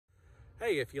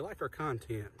Hey, if you like our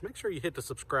content, make sure you hit the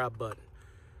subscribe button.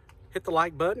 Hit the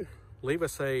like button, leave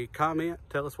us a comment,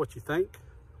 tell us what you think,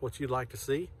 what you'd like to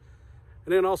see.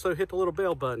 And then also hit the little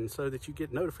bell button so that you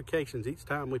get notifications each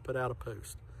time we put out a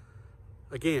post.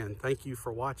 Again, thank you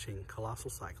for watching Colossal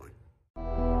Cycling.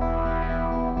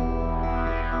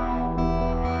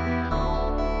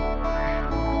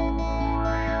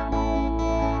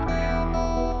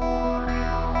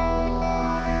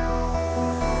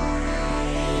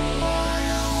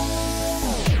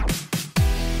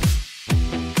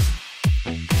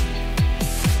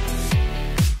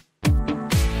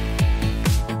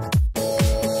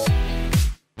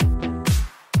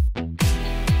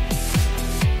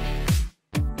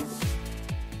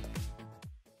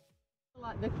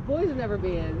 The boys have never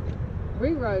been,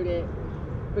 rewrote it,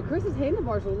 but Chris's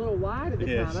handlebars were a little wide at the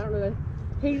time. I don't know.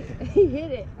 He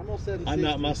hit it. I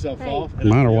knocked myself off.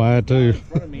 Mine are wide too. In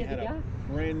front of me had a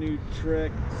brand new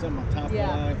Trek, some top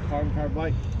line, carbon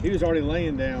bike. He was already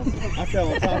laying down. I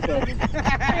fell on top of him.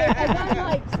 And I'm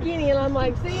like skinny, and I'm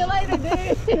like, "See you later,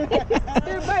 dude."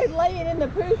 They're both laying in the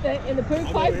poop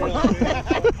pipeline.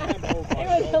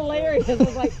 It was hilarious. I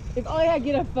was like, if only I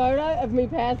get a photo of me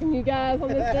passing you guys on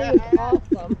this thing, it's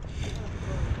awesome.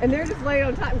 And they're just laying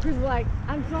on top, and Chris was like,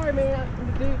 "I'm sorry, man."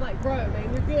 The dude's like, "Bro,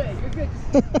 man, you're good. You're good.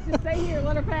 Just stay here and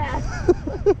let her pass."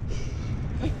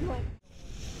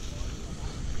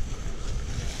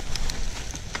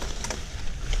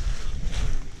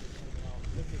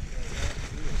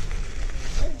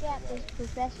 Look at those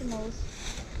professionals.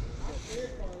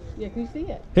 Yeah, can you see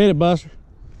it? Hit it, Buster.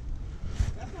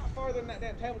 That's not farther than that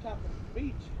damn tabletop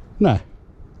beach. No.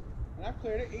 And I've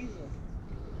cleared it easily.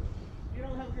 You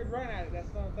don't have a good run at it, that's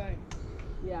the only thing.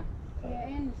 Yeah. Yeah,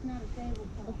 and it's not a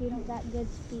tabletop. If you don't got good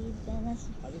speed, then that's...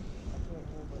 Let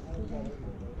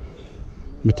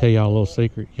me tell y'all a little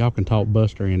secret. Y'all can talk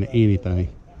Buster into anything.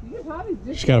 You can probably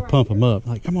Just gotta pump him up.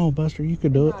 Like, come on, Buster, you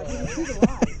could do it.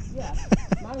 Yeah,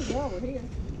 might as well. We're here.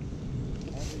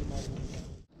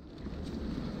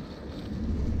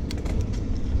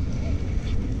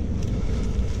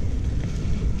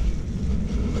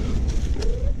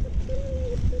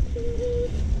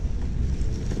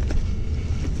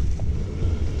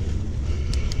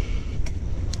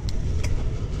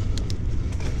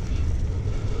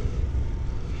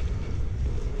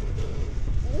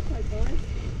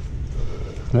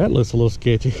 That looks a little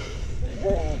sketchy.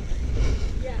 Yeah.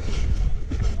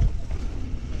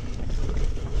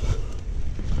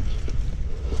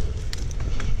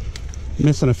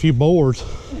 Missing a few boards.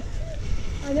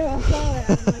 I know, I saw that.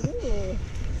 I'm like, ooh.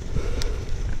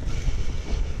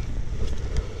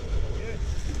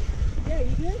 Yeah,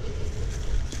 you good?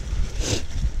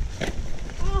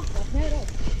 Oh, the pedal.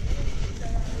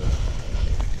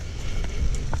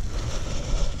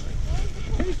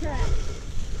 Two tracks.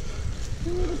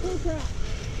 Two tracks.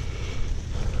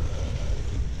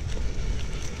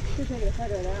 Should take a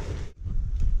photo of that.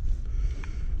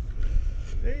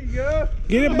 There you go.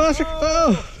 Get it, Buster.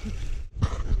 Oh.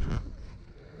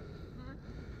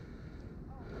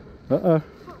 Uh-oh.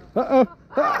 Uh-oh.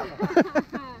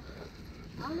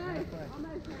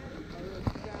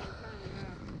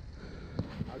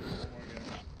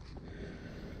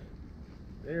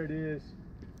 There it is.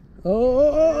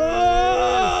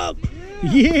 Oh,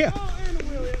 yeah.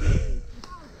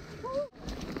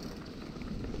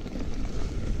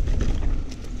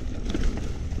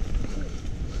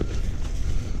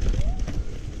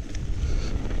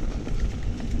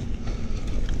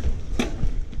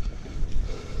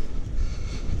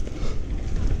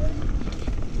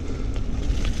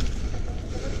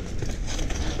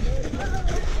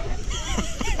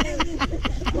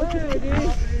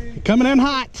 Coming in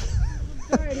hot.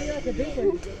 Sorry, you like a big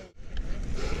one.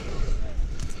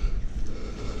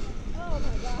 Oh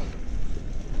my God.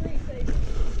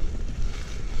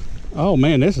 Oh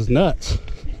man, this is nuts.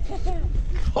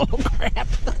 Oh crap.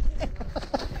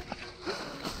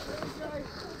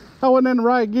 I wasn't in the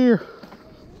right gear.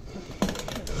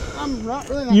 I'm not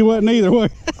really not. You wasn't either, were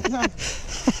you?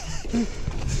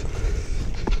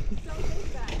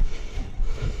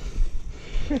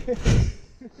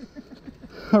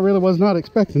 I really was not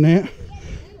expecting that.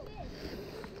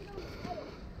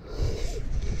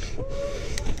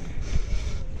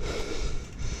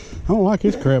 I don't like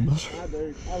his crab bus. I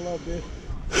do. I love this.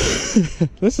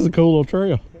 This is a cool little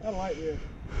trail. I like this.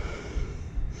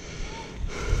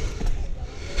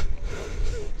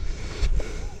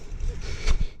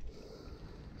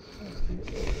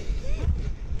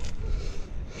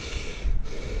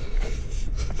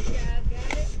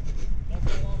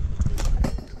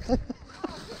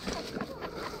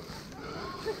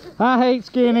 I hate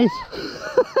skinnies.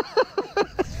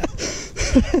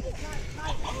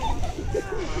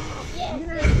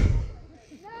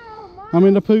 I'm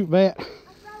in the poop vat.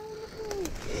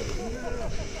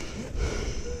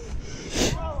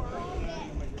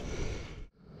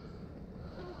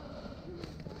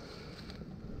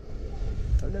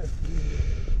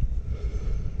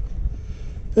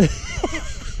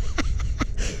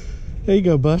 There you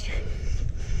go, Buster.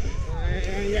 I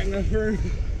ain't got enough room.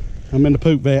 I'm in the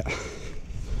poop vat.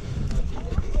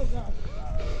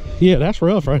 Yeah, that's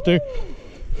rough right there.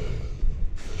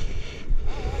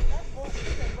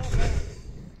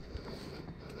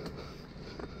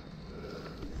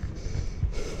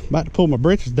 About to pull my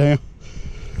britches down.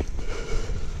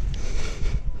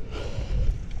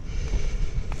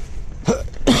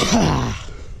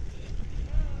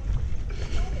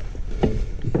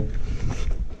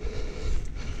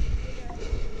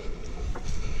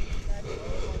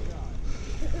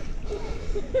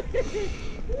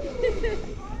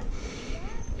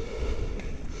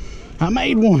 I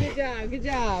made one. Good job, good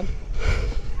job.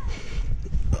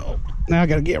 Oh, now I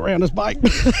gotta get around this bike.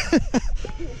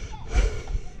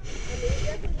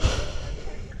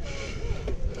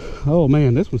 Oh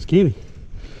man, this one's skinny.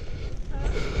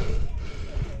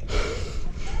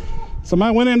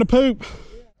 Somebody went in the poop.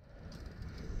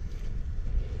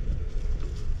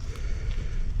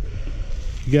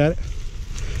 You got it?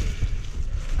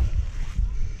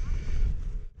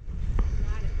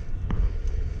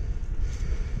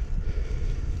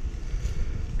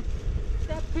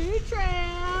 The poo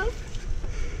trail.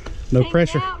 No Hanging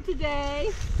pressure. out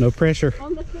today No pressure.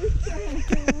 on the poo trail.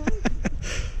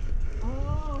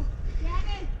 Oh,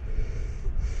 Gavin.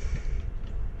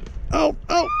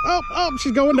 Oh,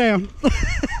 she's going down.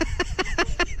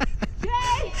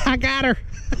 Jay. I got her.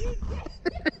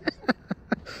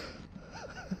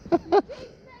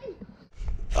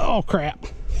 Oh crap.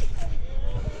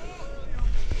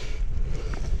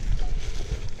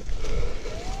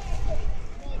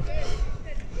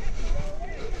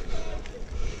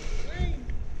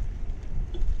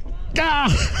 Ah.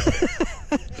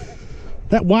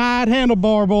 That wide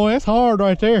handlebar, boy, that's hard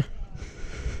right there.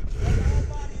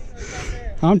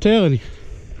 I'm telling you.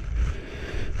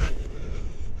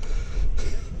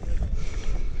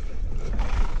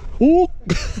 Ooh.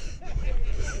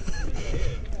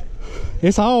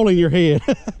 It's all in your head.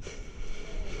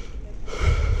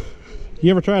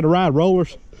 You ever tried to ride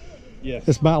rollers? Yes.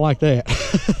 It's about like that.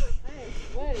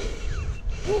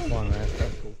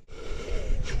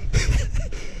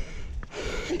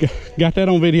 Got that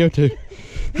on video too.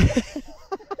 Right,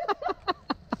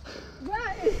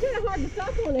 it's kind of hard to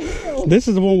stop on a hill. This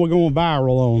is the one we're going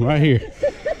viral on right here.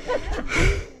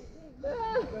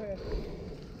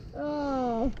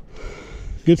 Oh,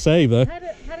 Good save though. how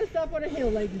to stop on a hill,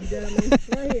 ladies and gentlemen.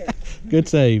 Right here. Good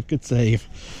save. Good save.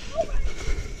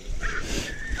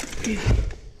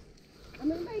 I'm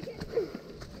gonna make it.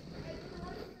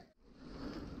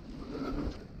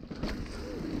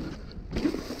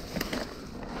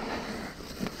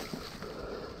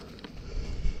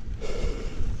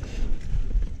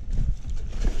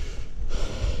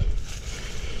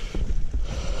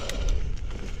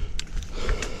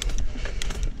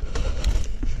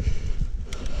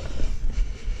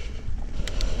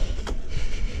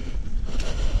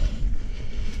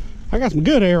 I got some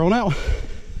good air on that one.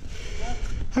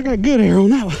 I got good air on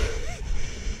that one.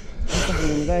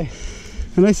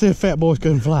 And they said fat boys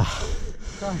couldn't fly.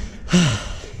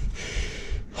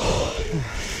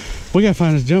 We gotta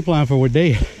find this jump line before we're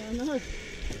dead.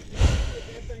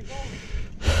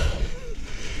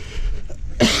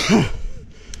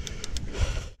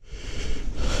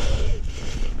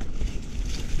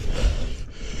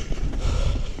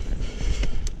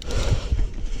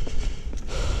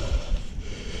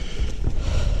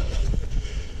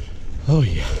 Oh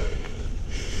yeah,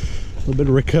 a little bit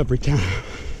of recovery time.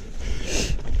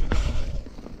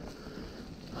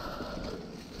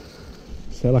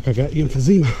 Sound like I got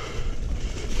emphysema.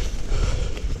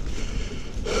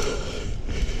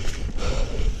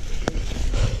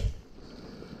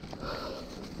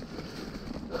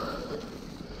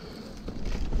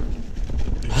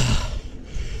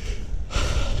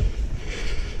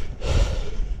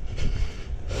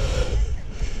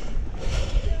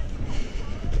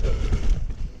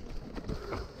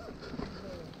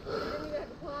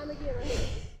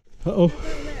 Uh-oh.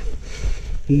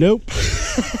 Nope.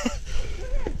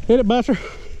 Hit it, Buster.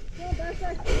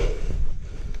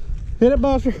 Hit it,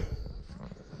 Buster.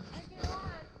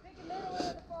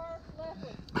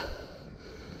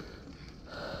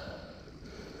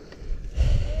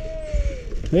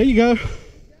 There you go.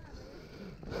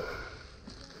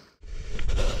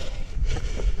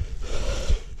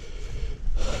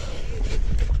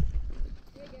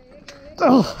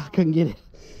 Oh, I couldn't get it.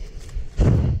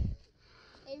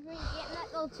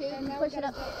 Push it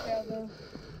up.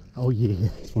 Oh yeah,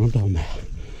 that's what I'm talking about.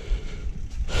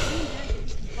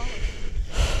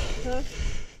 Huh?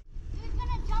 Who's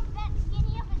gonna jump that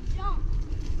skinny up and jump?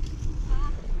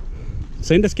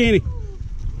 Send the skinny.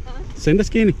 Send the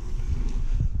skinny.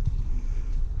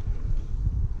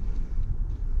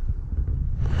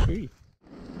 Hey.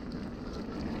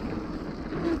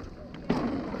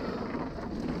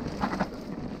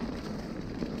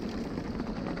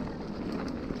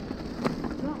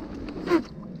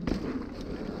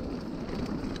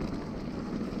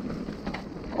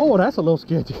 Oh, that's a little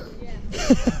sketchy.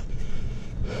 Yeah.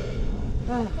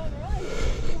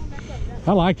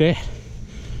 I like that.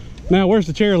 Now, where's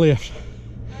the chairlift?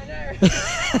 I know.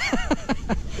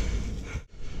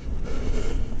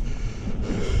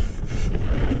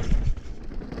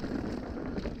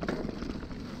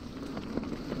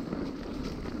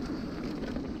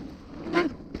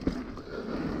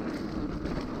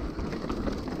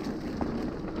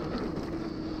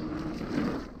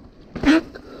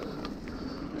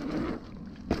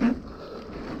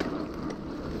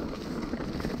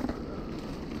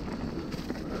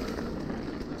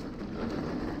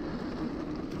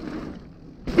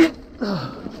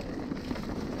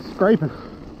 Scraping.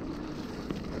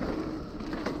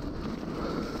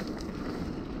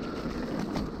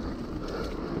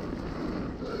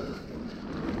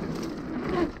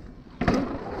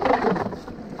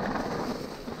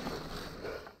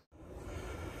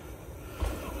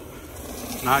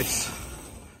 Nice.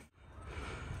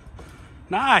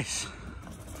 Nice.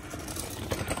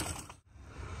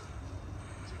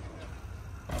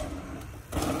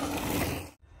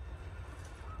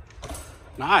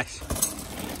 Nice.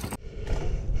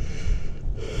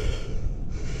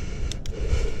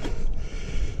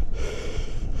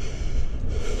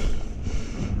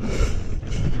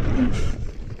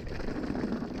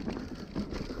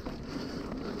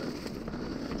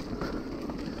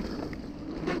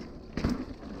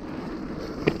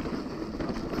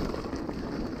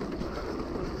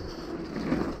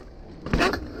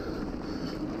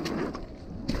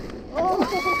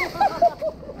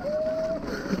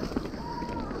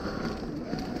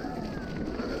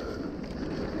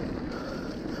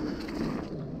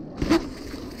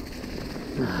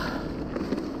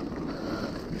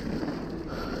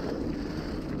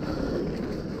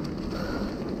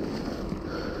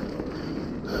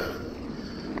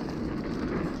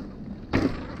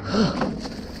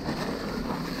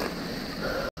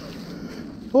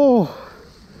 Oh,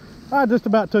 I just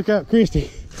about took out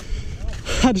Christy.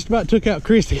 I just about took out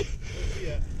Christy.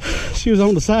 She was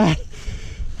on the side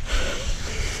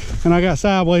and I got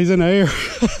sideways in the air.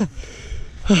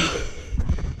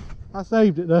 I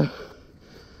saved it though.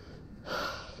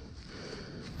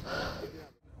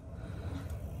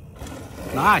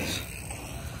 Nice.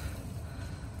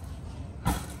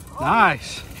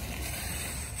 Nice.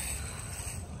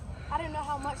 I didn't know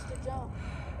how much to jump.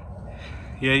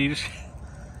 Yeah, you just...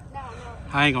 No.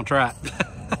 I ain't gonna try it.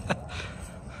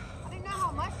 I didn't know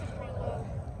how much to bring though.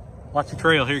 Watch the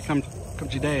trail. Here comes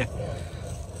your dad.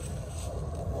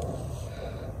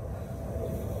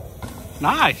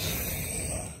 Nice.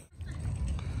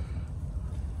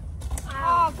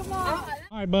 Oh, come on. All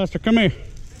right, Buster, come here.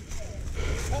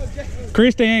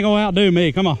 Christy ain't gonna outdo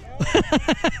me. Come on.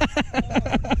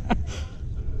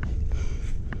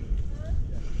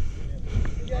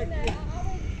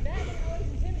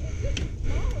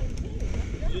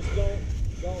 Just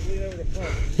don't lean over the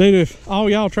front. Dude, if all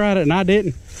y'all tried it and I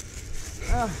didn't.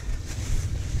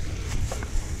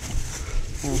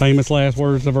 Famous last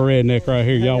words of a redneck right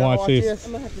here. Y'all watch this.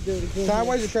 I'm gonna have to do it again.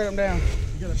 Sideways or straight them down?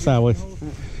 Sideways.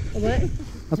 What?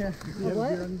 What?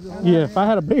 Yeah, if I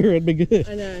had a beer, it'd be good.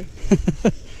 I know.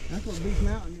 That's what Beach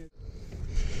Mountain is.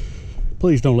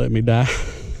 Please don't let me die.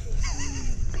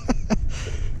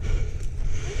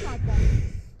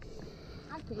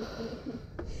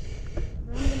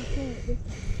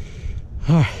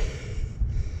 All right.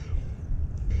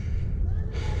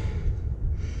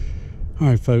 All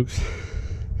right, folks.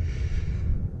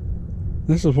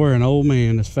 This is where an old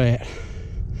man is fat,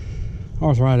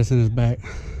 arthritis in his back,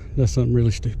 does something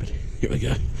really stupid. Here we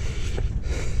go.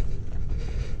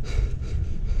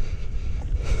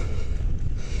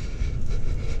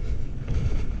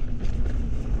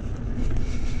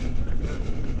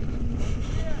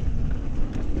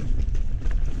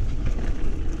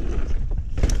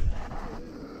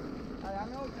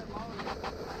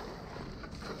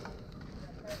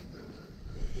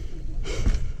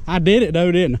 I did it though,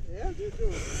 didn't I? Yeah,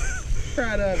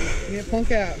 try to get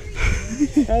punk out.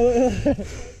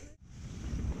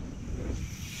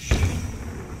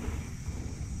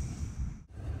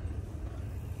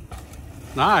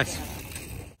 Nice.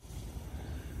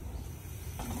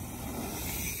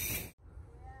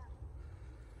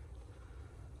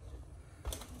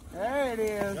 There it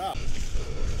is. Yeah.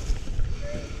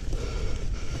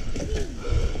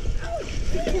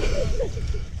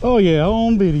 Oh yeah,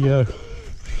 on video.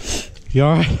 You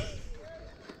all right?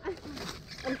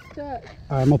 I'm stuck. All right,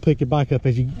 I'm gonna pick your bike up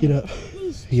as you get up.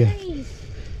 These Yeah. trees.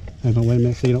 Hang on, wait a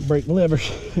minute so you don't break the levers.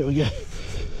 Here we go.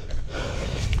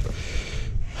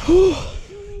 Whew.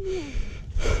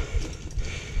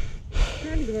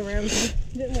 Trying to go around.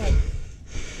 Didn't work.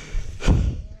 Oh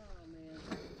man.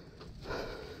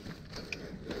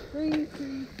 Freeze.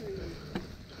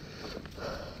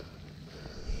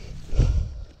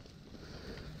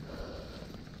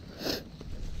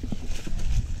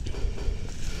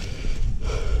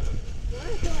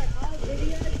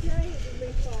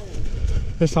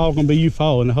 It's all gonna be you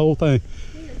falling the whole thing.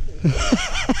 Not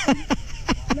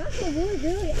the wood,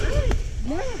 really. I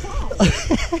never fall.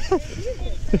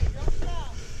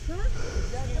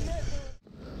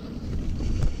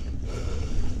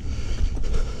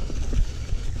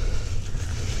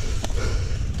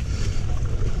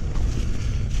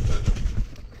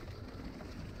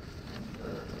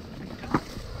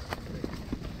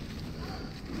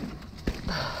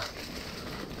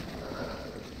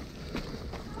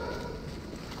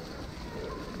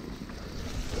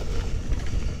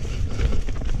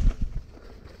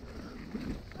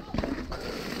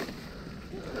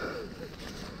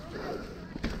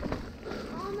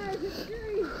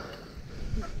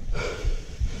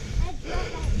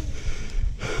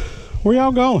 Where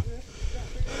y'all going?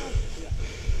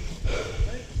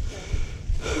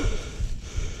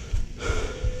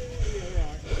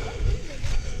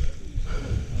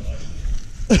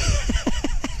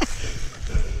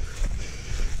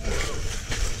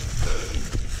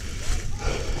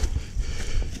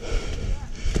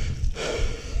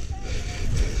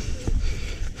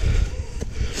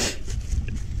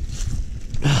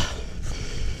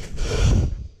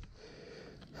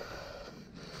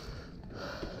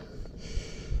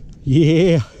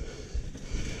 Yeah.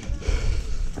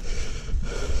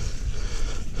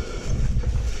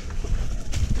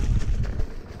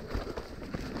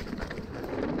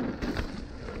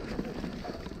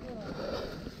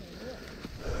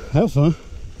 That was fun.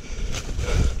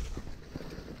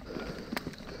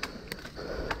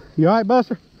 You all right,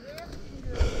 Buster?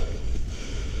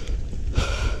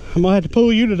 I'm gonna have to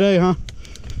pull you today, huh?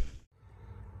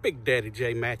 Big Daddy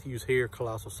J Matthews here,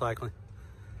 Colossal Cycling.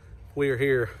 We are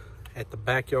here at the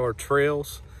Backyard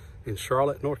Trails in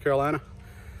Charlotte, North Carolina.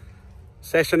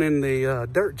 Sessioning the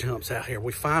dirt jumps out here.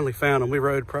 We finally found them. We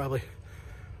rode probably,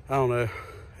 I don't know,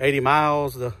 80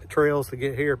 miles the trails to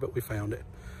get here, but we found it.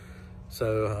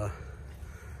 So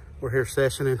we're here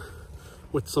sessioning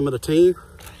with some of the team.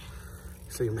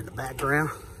 See them in the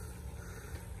background.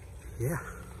 Yeah.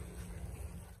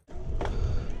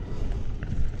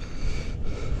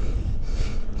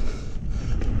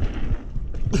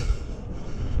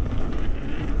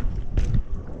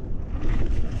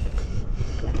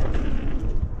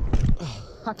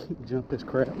 I can't jump this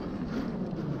crap.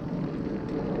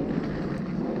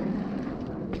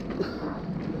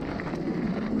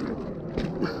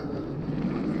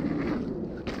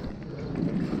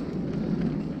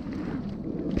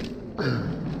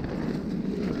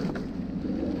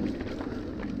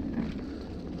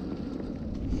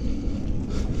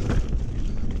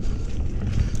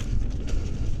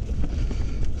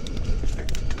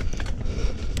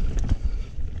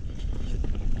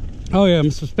 Oh yeah, my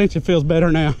suspension feels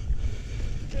better now.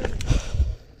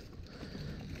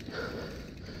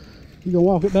 You gonna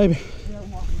walk it, baby? Yeah, I'm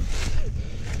walking.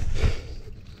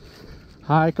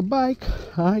 Hike a bike,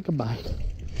 hike a bike.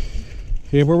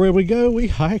 Everywhere we go, we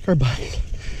hike our bike.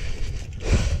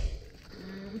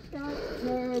 We stop.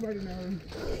 Nobody knows.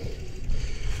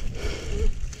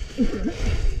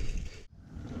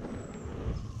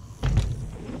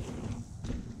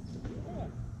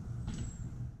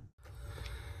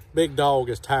 Big Dog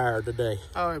is tired today.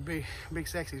 Oh, big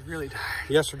sexy's really tired.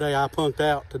 Yesterday I punked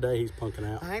out, today he's punking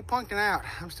out. I ain't punking out.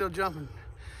 I'm still jumping.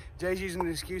 Jay's using an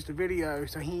excuse to video,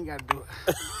 so he ain't got to do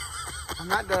it. I'm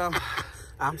not dumb.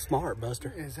 I'm smart,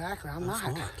 Buster. Exactly, I'm not.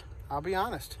 Smart. I'll be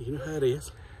honest. You know how it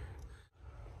is.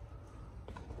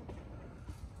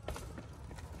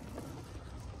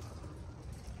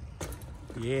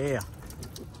 Yeah.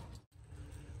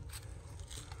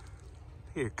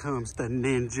 Here comes the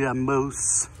Ninja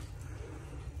Moose.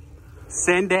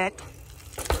 Send it.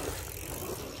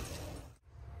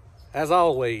 As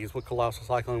always with Colossal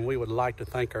Cycling, we would like to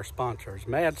thank our sponsors,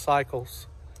 Mad Cycles,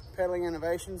 Pedaling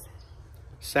Innovations.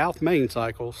 South Main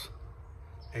Cycles,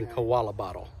 and koala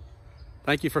bottle.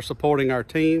 Thank you for supporting our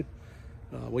team.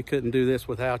 We couldn't do this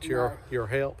without your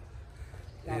help.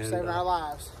 Y'all And, saving our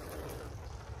lives.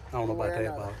 I don't know One way about or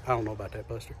that, another. Bob. I don't know about that,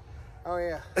 Buster. Oh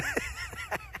yeah.